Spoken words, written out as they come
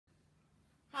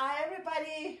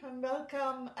everybody and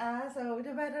welcome. So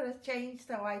the weather has changed,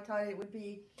 so I thought it would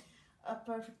be a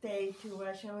perfect day to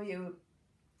show you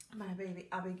my baby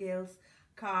Abigail's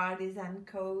cardies and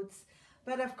coats.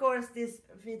 But of course this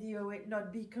video would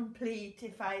not be complete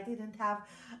if I didn't have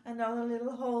another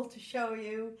little haul to show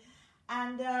you.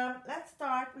 And let's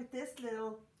start with this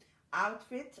little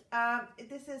outfit.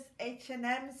 This is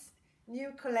H&M's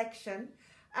new collection.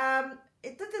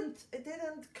 It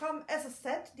didn't come as a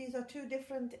set. These are two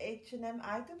different H&M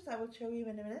items. I will show you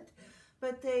in a minute,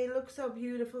 but they look so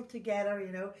beautiful together,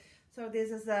 you know. So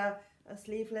this is a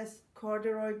sleeveless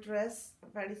corduroy dress,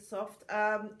 very soft.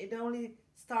 It only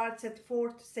starts at 4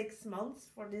 to 6 months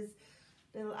for this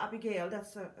little Abigail.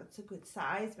 That's a good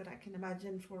size, but I can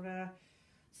imagine for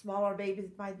smaller babies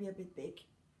it might be a bit big.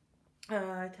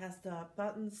 It has the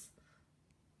buttons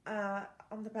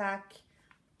on the back,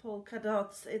 polka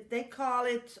dots. They call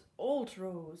it old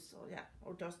rose, or yeah,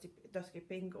 or dusky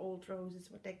pink. Old rose is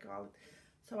what they call it.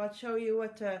 So I'll show you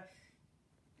what a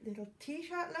little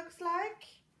t-shirt looks like.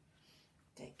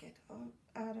 Take it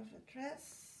out of the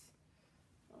dress.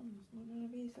 Oh, it's not going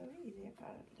to be so easy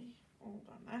apparently. Hold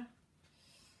on now.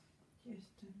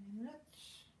 Just a minute.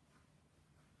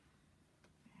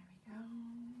 There we go.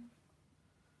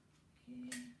 Okay,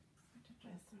 put the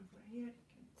dress over here. You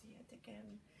can see it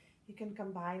again. You can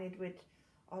combine it with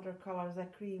other colors, a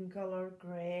cream color,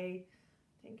 grey.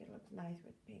 I think it looks nice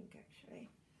with pink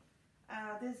actually.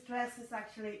 This dress is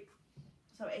actually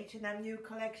so H&M new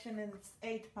collection, and it's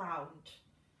 £8.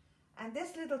 And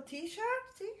this little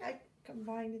t-shirt, see, I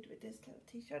combined it with this little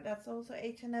t-shirt. That's also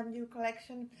H&M new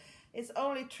collection. It's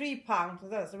only £3. So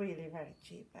that's really very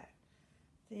cheap.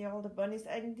 See all the bunnies.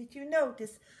 And did you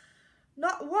notice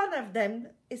not one of them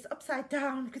is upside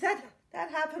down? Because that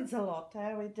happens a lot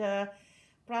with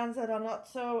brands that are not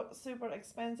so super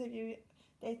expensive.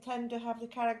 They tend to have the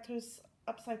characters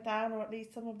upside down, or at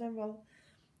least some of them will.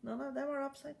 None of them are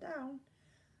upside down.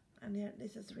 And yeah,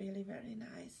 this is really very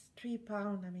nice. £3,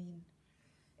 I mean.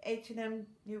 H&M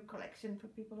new collection for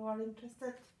people who are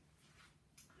interested.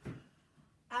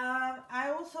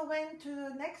 I also went to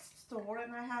the next store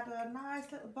and I had a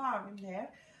nice little bargain there.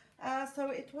 So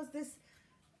it was this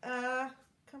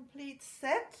complete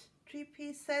set,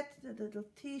 3-piece set, the little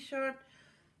t-shirt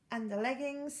and the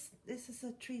leggings. This is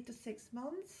a 3 to 6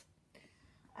 months.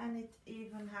 And it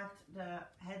even had the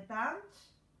headband.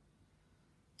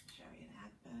 Show you the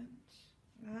headband.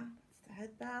 Yeah, that's the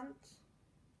headband.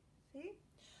 See?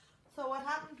 So what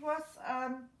happened was,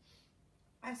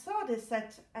 I saw this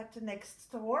set at the next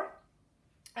store,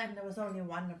 and there was only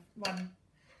one.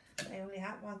 They only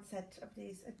had one set of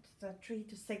these. It's 3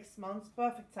 to 6 months,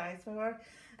 perfect size for her,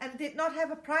 and did not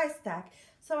have a price tag.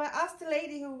 So I asked the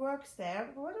lady who works there,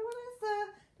 what is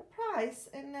the price?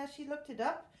 And she looked it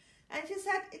up, and she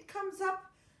said it comes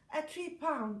up at £3.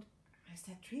 I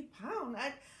said £3?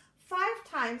 5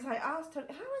 times I asked her,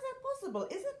 how is that possible?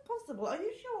 Is it possible? Are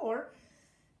you sure?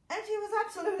 And she was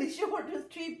absolutely sure it was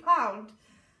 £3.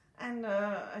 And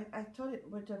I thought it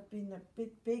would have been a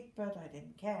bit big, but I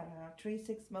didn't care. 3 to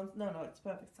 6 months, no, it's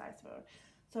perfect size for her.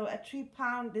 So at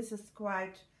 £3, this is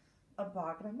quite a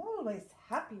bargain. I'm always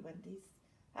happy when this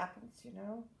happens, you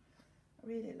know. I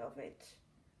really love it.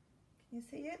 Can you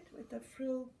see it with the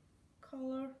frill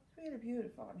color? Really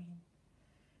beautiful, I mean.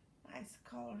 Nice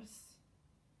colors.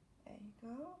 There you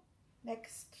go.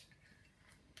 Next.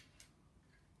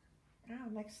 Oh,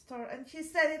 next store. And she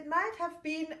said it might have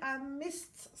been a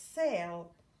missed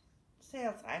sales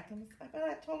items. But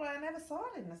I told her I never saw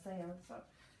it in the sale. So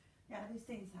yeah, these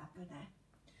things happen.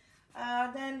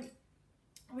 Then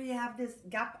we have this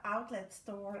Gap outlet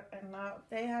store, and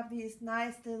they have these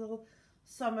nice little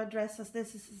summer dresses.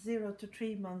 This is 0 to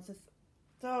 3 months. It's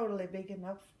totally big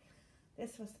enough.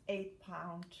 This was £8.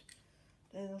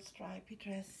 Little stripy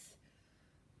dress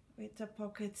with the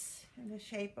pockets in the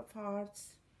shape of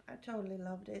hearts. I totally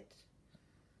loved it.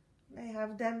 They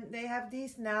have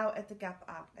these now at the Gap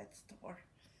outlet store,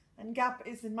 and Gap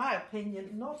is, in my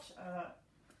opinion, not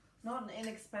an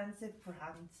inexpensive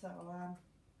brand. So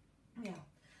yeah.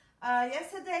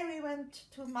 Yesterday we went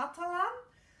to Matalan,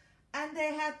 and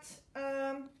they had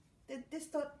this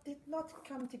did not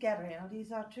come together. You know,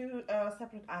 these are two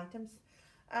separate items.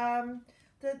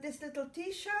 This little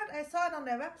t-shirt, I saw it on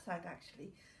their website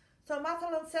actually. So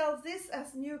Matalan sells this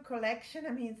as new collection.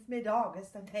 I mean, it's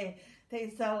mid-August, and they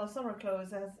sell summer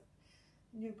clothes as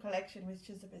new collection, which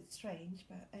is a bit strange.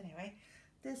 But anyway,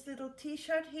 this little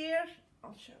t-shirt here,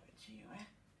 I'll show it to you.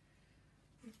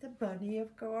 With the bunny,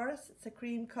 of course. It's a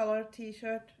cream color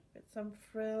t-shirt with some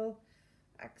frill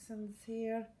accents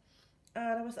here.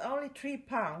 That was only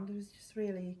 £3. It was just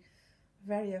really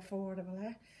very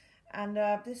affordable. And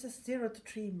this is 0 to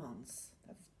 3 months.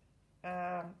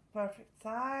 That's perfect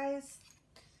size.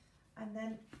 And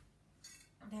then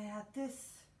they had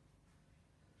this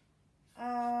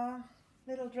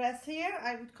little dress here.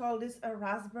 I would call this a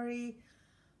raspberry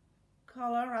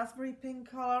color, raspberry pink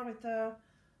color with a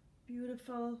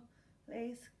beautiful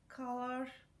lace collar.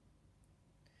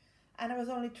 And it was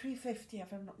only $3.50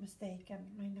 if I'm not mistaken.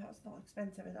 I know it's not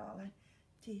expensive at all.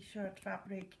 T-shirt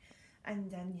fabric,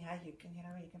 and then yeah, you can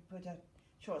put a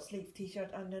short sleeve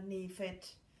T-shirt underneath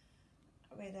it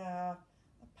with a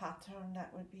pattern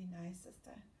that would be nice,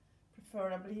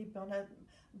 preferably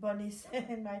bunnies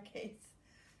in my case.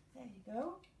 There you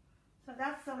go. So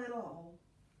that's a little haul.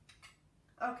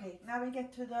 Okay, now we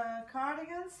get to the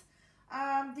cardigans.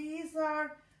 These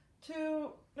are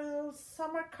two little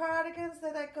summer cardigans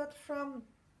that I got from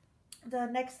the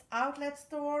next outlet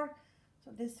store. So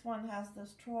this one has the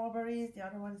strawberries, the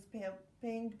other one is pale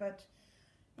pink, but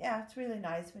yeah, it's really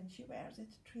nice when she wears it,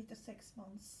 3 to 6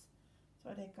 months. So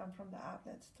they come from the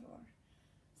outlet store.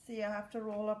 See, I have to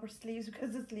roll up her sleeves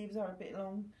because the sleeves are a bit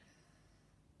long.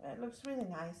 It looks really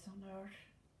nice on her.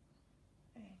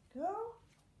 There you go.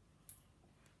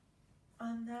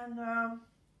 And then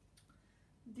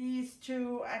these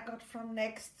two I got from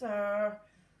next, yeah,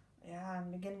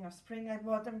 in the beginning of spring I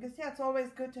bought them because yeah, it's always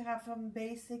good to have some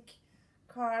basic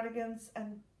cardigans,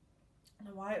 and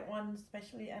the white one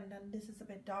especially, and then this is a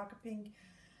bit darker pink,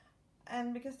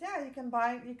 and because yeah, you can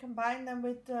combine them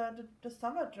with the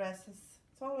summer dresses.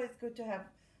 It's always good to have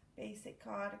basic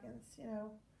cardigans, you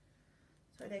know.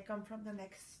 So they come from the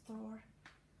next store.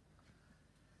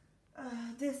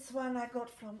 This one I got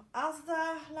from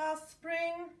Asda last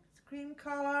spring. It's cream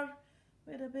color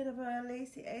with a bit of a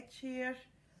lacy edge here,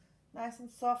 nice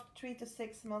and soft. 3 to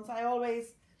 6 months. I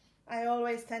always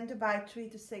tend to buy 3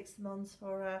 to 6 months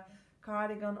for a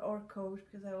cardigan or coat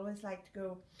because I always like to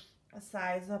go a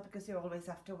size up because you always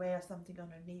have to wear something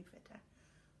underneath it.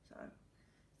 So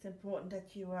it's important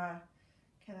that you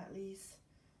can at least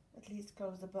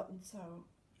close the button, so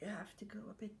you have to go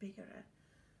a bit bigger.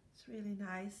 It's really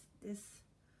nice, this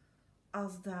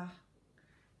Asda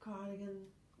cardigan.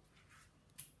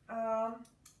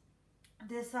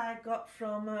 This I got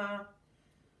from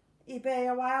eBay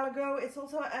a while ago. It's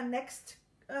also a Next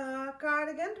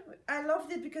cardigan. I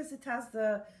loved it because it has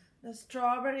the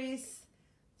strawberries.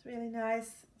 It's really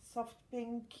nice, soft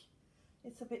pink.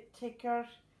 It's a bit thicker,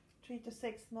 3 to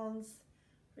 6 months.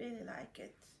 Really like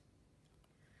it.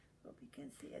 Hope you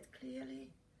can see it clearly.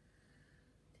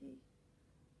 The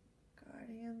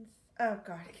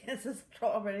cardigans, the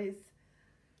strawberries.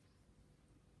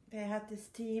 They had this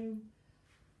theme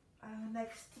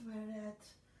Next where they had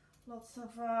lots of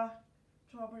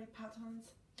strawberry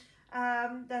patterns.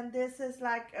 Then this is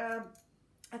like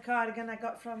a cardigan I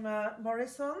got from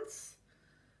Morrison's.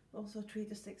 Also 3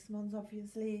 to 6 months,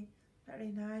 obviously. Very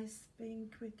nice,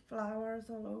 pink with flowers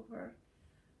all over.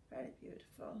 Very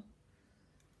beautiful.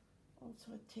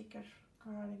 Also a thicker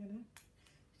cardigan.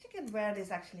 You can wear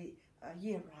this actually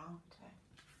year round.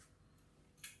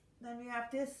 Then we have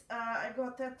this. I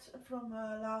got that from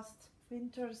last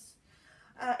winter's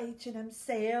H&M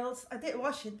sales. I did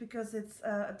wash it because it's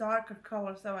a darker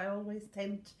color, so I always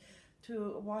tend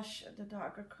to wash the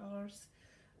darker colors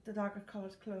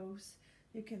clothes.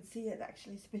 You can see it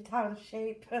actually is a bit out of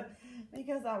shape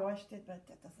because I washed it, but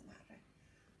that doesn't matter.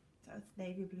 So it's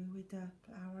navy blue with the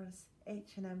flowers,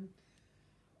 H&M,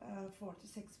 4 to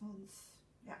 6 months.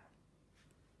 Yeah.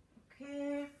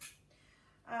 Okay.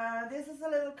 This is a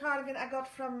little cardigan I got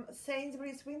from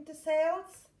Sainsbury's winter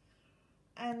sales,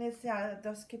 and it's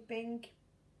dusky pink.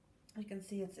 You can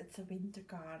see it's a winter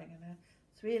cardigan.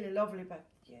 It's really lovely, but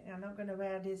yeah, I'm not gonna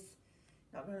wear this.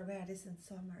 Not gonna wear this in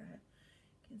summer.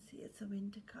 You can see it's a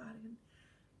winter cardigan,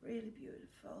 really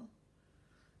beautiful,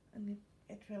 and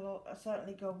it will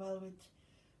certainly go well with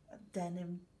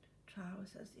denim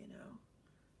trousers. You know,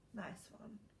 nice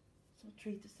one. So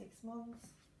 3 to 6 months.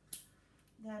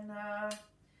 Then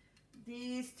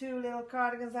these two little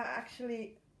cardigans I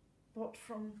actually bought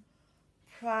from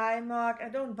Primark. I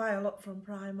don't buy a lot from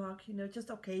Primark, you know, just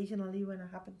occasionally when I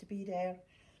happen to be there.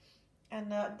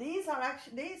 And these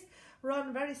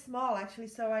run very small actually,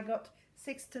 so I got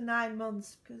 6 to 9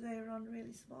 months because they run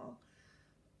really small.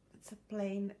 It's a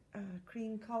plain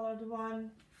cream colored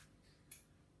one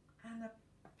and a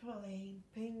plain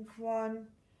pink one.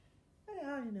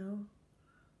 Yeah, you know,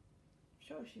 I'm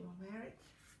sure she will wear it.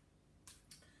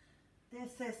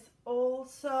 This is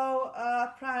also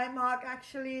Primark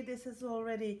actually. This is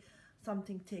already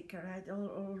something thicker. It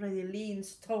already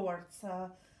leans towards a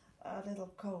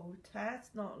little coat.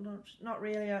 It's not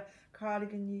really a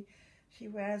cardigan she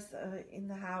wears in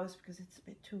the house because it's a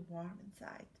bit too warm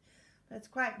inside. But it's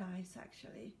quite nice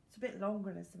actually. It's a bit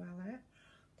longer as well.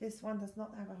 This one does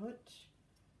not have a hood.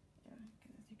 Yeah,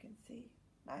 as you can see,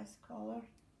 nice color.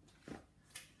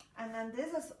 And then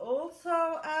this is also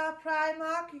a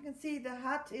Primark. You can see the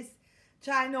hat is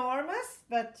ginormous,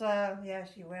 but yeah,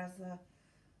 she wears the,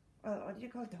 well, what do you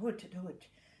call it? The hood, the hood.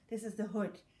 This is the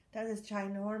hood. That is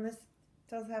ginormous. It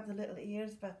does have the little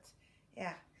ears, but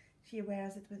yeah, she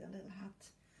wears it with a little hat.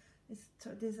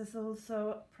 This is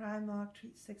also Primark, 3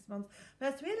 to 6 months.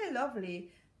 But it's really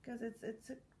lovely because it's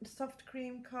a soft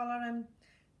cream color and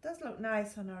it does look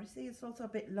nice on her. See, it's also a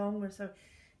bit longer, so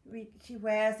she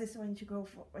wears this when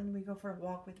we go for a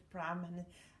walk with the pram, and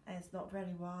it's not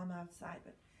very warm outside.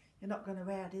 But you're not going to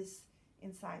wear this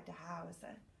inside the house.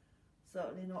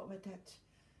 Certainly not with that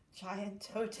giant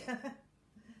hood.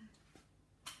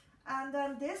 And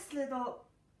then this little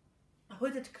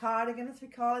hooded cardigan, as we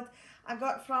call it, I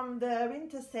got from the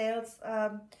winter sales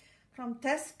from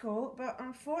Tesco, but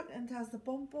unfortunately it has the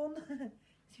bump on, as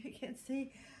you can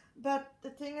see. But the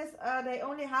thing is, they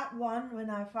only had one when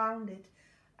I found it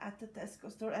at the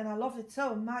Tesco store, and I loved it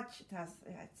so much. It has,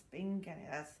 yeah, it's pink, and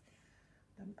it has,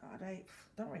 I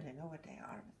don't really know what they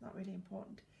are. It's not really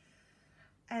important.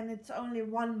 And it's only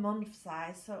 1 month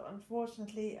size, so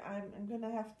unfortunately I'm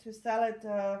gonna have to sell it.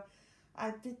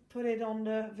 I did put it on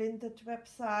the vintage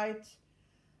website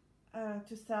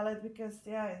to sell it because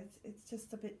yeah, it's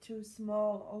just a bit too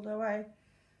small. Although I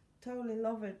totally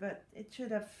love it, but it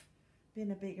should have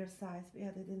been a bigger size. But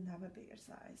yeah, they didn't have a bigger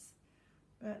size.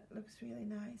 But it looks really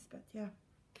nice. But yeah,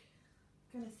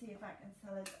 gonna see if I can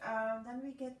sell it. Then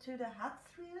we get to the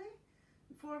hats really.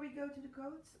 Before we go to the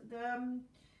coats,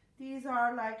 these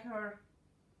are like her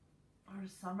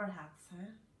summer hats,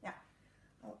 huh?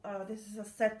 Yeah. This is a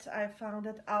set I found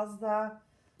at Asda.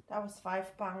 That was £5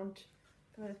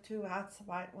 for the 2 hats, a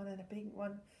white one and a pink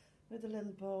one with a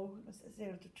little bow. It was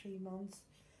 0 to 3 months.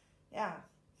 Yeah,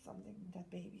 something that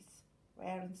babies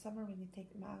wear in summer when you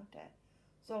take them out.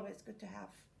 It's always good to have.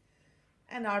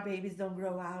 And our babies don't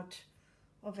grow out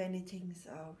of anything,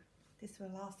 so this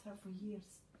will last her for years.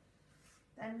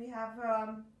 Then we have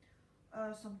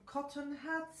some cotton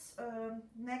hats.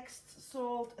 Next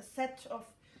sold a set of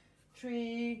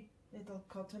 3 little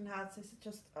cotton hats. This is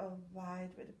just a white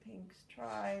with a pink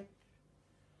stripe.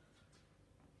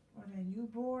 Are they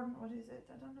newborn? What is it?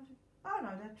 I don't know. Oh no,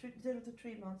 they're 0 to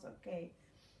 3 months. Okay.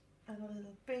 And a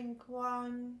little pink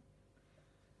one.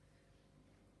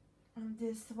 And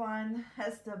this one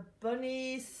has the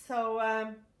bunnies. So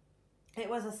it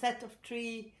was a set of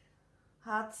 3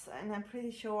 hats, and I'm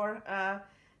pretty sure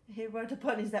here were the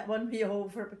bunnies that won me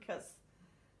over because,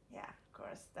 yeah, of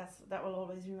course, that will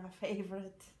always be my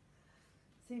favorite.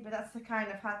 See, but that's the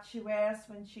kind of hat she wears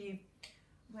when she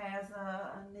wears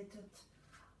a knitted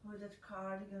hooded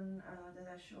cardigan that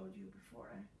I showed you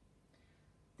before.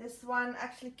 This one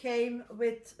actually came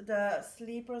with the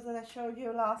sleepers that I showed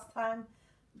you last time,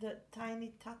 the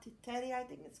Tiny Tatty Teddy, I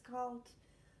think it's called.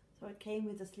 So it came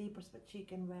with the sleepers, but she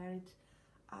can wear it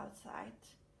outside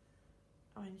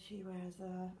when she wears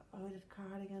a hooded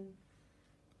cardigan.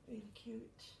 Really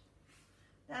cute.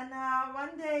 Then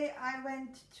one day I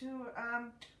went to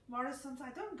Morrison's. I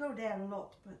don't go there a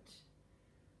lot, but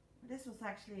this was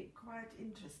actually quite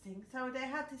interesting. So they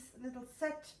had this little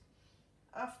set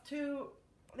of 2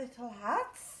 little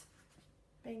hats,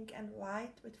 pink and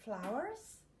white with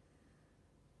flowers.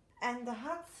 And the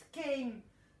hats came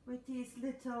with these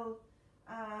little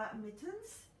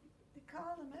mittens, they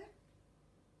call them, eh?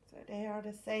 So they are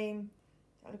the same,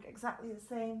 they look exactly the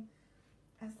same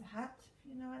as the hat,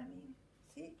 if you know what I mean.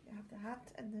 See, you have the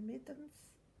hat and the mittens.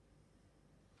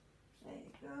 There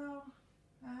you go.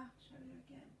 I'll show you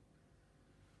again.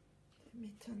 The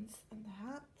mittens and the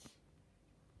hat.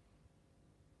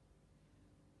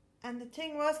 And the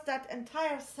thing was, that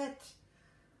entire set,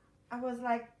 I was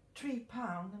like £3,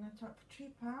 and I thought, for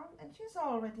 £3, and she's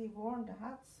already worn the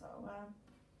hat, so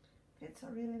fits her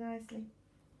really nicely.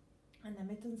 And the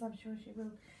mittens, I'm sure she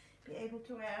will be able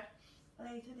to wear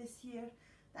later this year.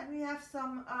 Then we have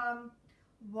some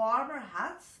warmer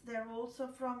hats. They're also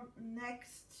from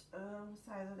next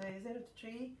size of day, 0 to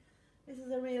 3. This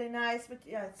is a really nice, but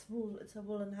yeah, it's wool. It's a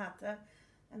woolen hat,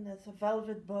 and there's a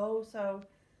velvet bow, so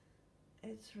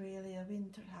it's really a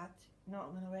winter hat.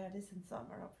 Not going to wear this in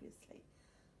summer, obviously.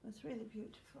 It's really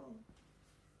beautiful.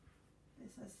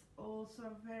 This is also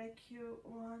a very cute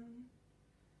one.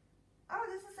 Oh,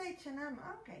 this is H&M.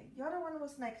 Okay, the other one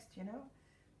was next, you know.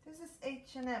 This is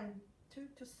H&M, 2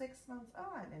 to 6 months.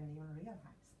 Oh, I didn't even realize.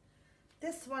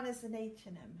 This one is an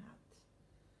H&M hat.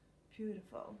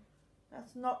 Beautiful.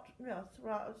 That's not, you know,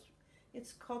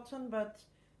 It's cotton, but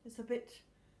it's a bit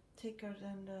thicker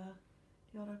than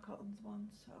the other cotton one,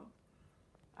 so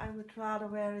I would rather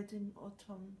wear it in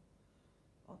autumn,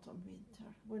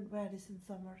 winter. Wouldn't wear this in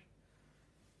summer.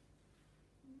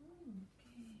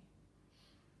 Okay.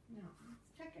 Now let's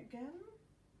check again.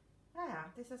 Ah,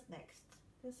 this is next.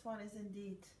 This one is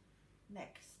indeed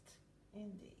next,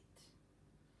 indeed.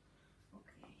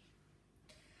 Okay.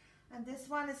 And this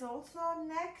one is also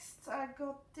next. I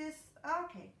got this.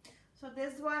 Okay. So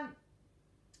this one,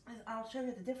 I'll show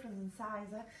you the difference in size.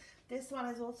 This one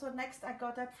is also next. I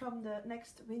got that from the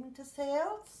next winter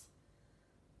sales.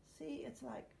 See, it's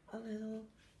like a little,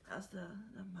 has the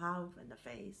mouth and the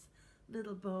face,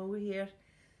 little bow here.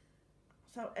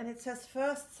 So, and it says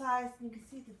first size, and you can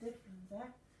see the difference.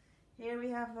 Here we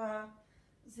have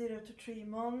 0 to 3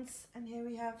 months, and here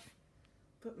we have,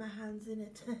 put my hands in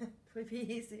it, it would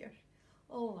be easier.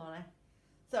 Hold on.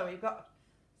 So we've got,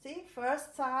 see,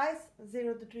 first size,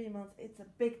 0 to 3 months. It's a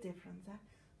big difference,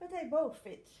 but they both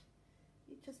fit.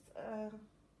 You just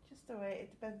the way,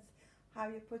 it depends how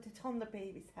you put it on the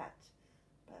baby's head.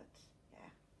 But yeah,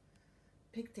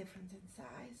 big difference in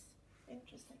size.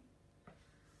 Interesting.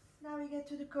 Now we get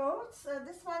to the coats.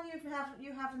 This one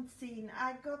you haven't seen.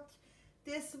 I got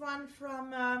this one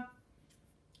from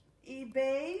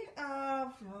eBay a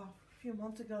few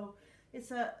months ago.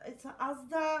 It's a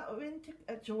Asda winter,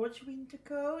 a George winter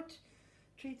coat,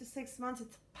 3 to 6 months.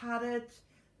 It's padded,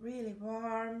 really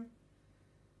warm,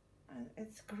 and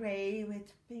it's grey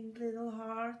with pink little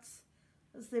hearts.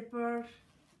 A zipper.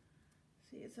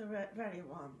 See, it's a very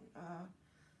warm,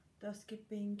 dusky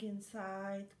pink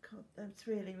inside. Coat. It's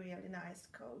really nice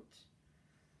coat.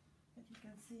 But you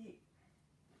can see,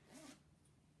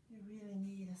 you really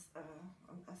need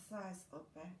a size up,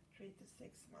 3 to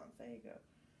 6 months. There you go.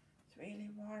 It's really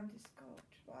warm, this coat.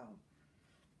 Wow.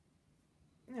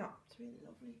 Yeah, it's really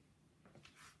lovely.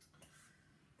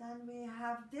 Then we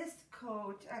have this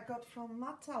coat I got from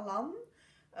Matalan.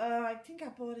 I think I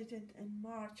bought it in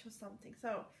March or something.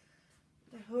 So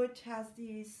the hood has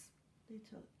these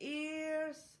little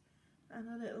ears and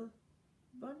a little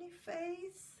bunny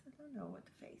face. I don't know what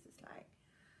the face is like.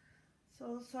 It's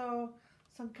also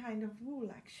some kind of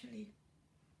wool actually.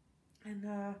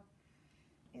 And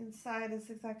inside is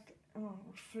exactly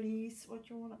fleece, what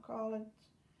you want to call it.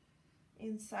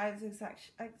 Inside is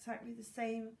exactly the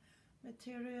same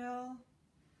material,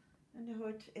 and the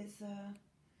hood is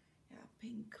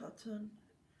pink cotton.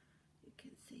 You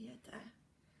can see it there.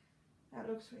 That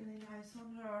looks really nice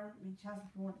on her. I mean, she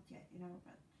hasn't worn it yet, you know,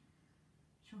 but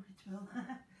sure it will.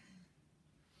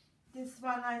 This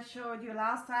one I showed you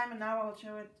last time, and now I'll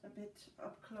show it a bit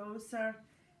up closer.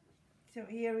 So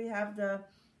here we have the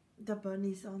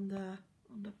bunnies on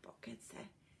the pockets there.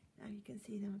 Now you can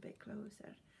see them a bit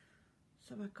closer.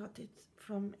 So I got it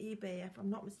from eBay, if I'm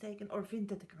not mistaken, or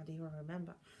Vinted, I can't even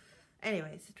remember.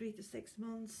 Anyway, it's 3 to 6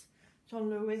 months. John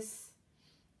Lewis,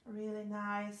 really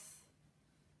nice.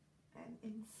 And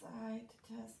inside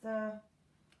it has the,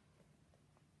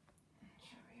 I'll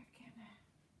show you again,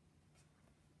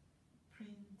 print.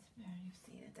 There, you've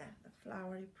seen it there, the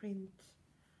flowery print.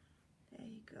 There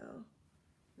you go.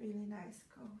 Really nice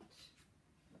coat.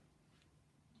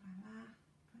 Voila,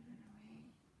 put it away.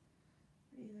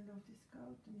 Really love this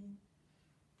coat. I mean,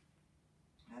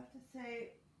 I have to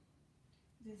say,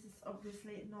 this is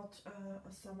obviously not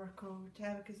a summer coat,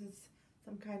 because it's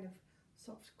some kind of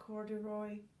soft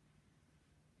corduroy.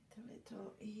 The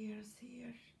little ears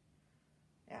here.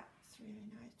 Yeah, it's really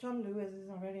nice. John Lewis is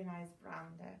a very nice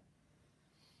brand there.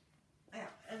 Yeah,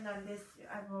 and then this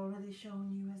I've already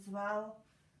shown you as well.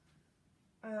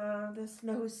 The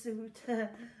snowsuit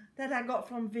that I got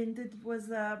from Vinted was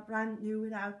brand new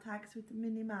without tax with the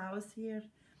Minnie Mouse here.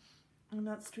 And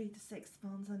that's 3 to 6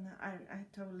 months, and I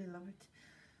totally love it.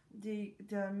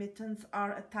 The mittens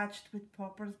are attached with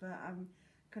poppers, but I'm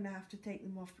gonna have to take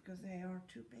them off because they are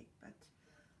too big. But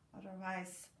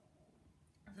otherwise,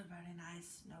 it's a very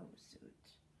nice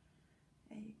snowsuit.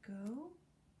 There you go.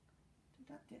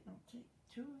 That did not take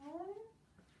too long.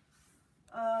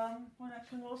 What I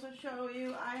can also show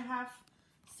you, I have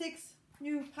 6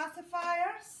 new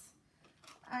pacifiers.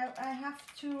 I have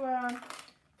to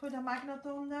put a magnet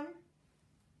on them.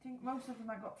 I think most of them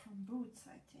I got from Boots,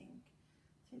 I think.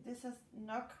 See, this is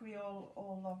Nuck. We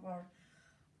all love our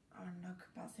Nuck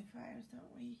pacifiers,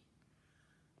 don't we?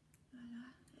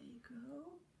 Voila, there you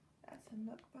go. That's a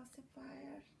Nuck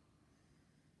pacifier.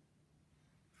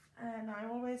 And I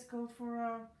always go for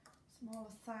a smaller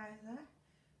size.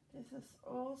 This is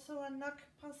also a Nuck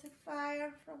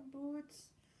pacifier from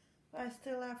Boots. But I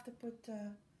still have to put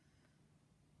the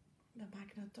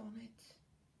magnet on it.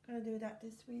 Gonna do that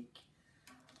this week.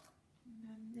 And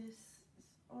then this is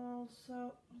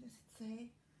also, what does it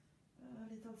say? A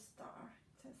little star.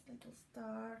 It says little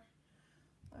star.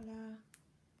 Voila.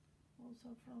 Also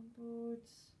from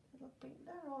Boots. Little pink.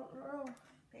 They're all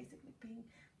basically pink.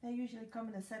 They usually come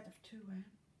in a set of two.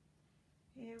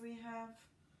 Here we have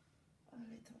a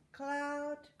little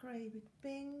cloud, grey with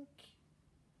pink.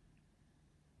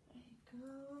 There you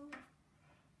go.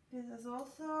 This is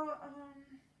also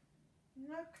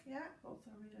look, yeah,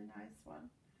 also a really nice one.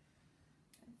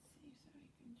 Let's see, so I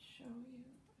can show you.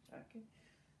 So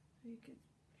you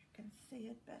can see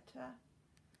it better.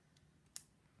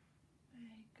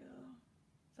 There you go.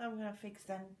 So I'm gonna fix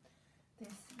them this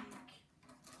week.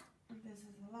 And this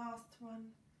is the last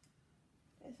one.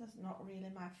 This is not really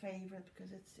my favorite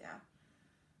because it's, yeah,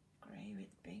 grey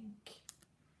with pink.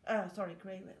 Sorry,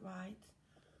 grey with white.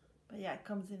 But yeah, it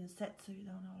comes in a set, so you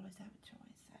don't always have a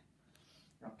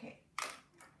choice. Okay.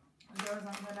 And those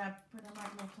I'm gonna put a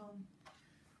magnet on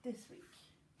this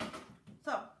week.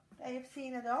 So, they have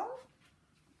seen it all.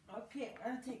 Okay,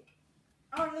 I'm gonna take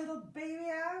our little baby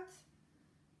out.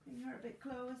 Bring her a bit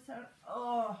closer.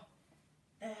 Oh,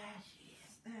 there she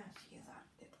is. There she is, our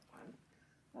little one.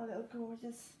 Our little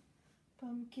gorgeous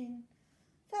pumpkin.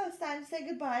 So it's time to say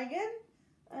goodbye again.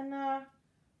 And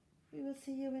we will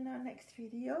see you in our next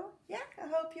video. Yeah, I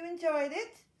hope you enjoyed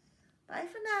it. Bye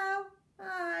for now.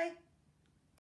 Bye.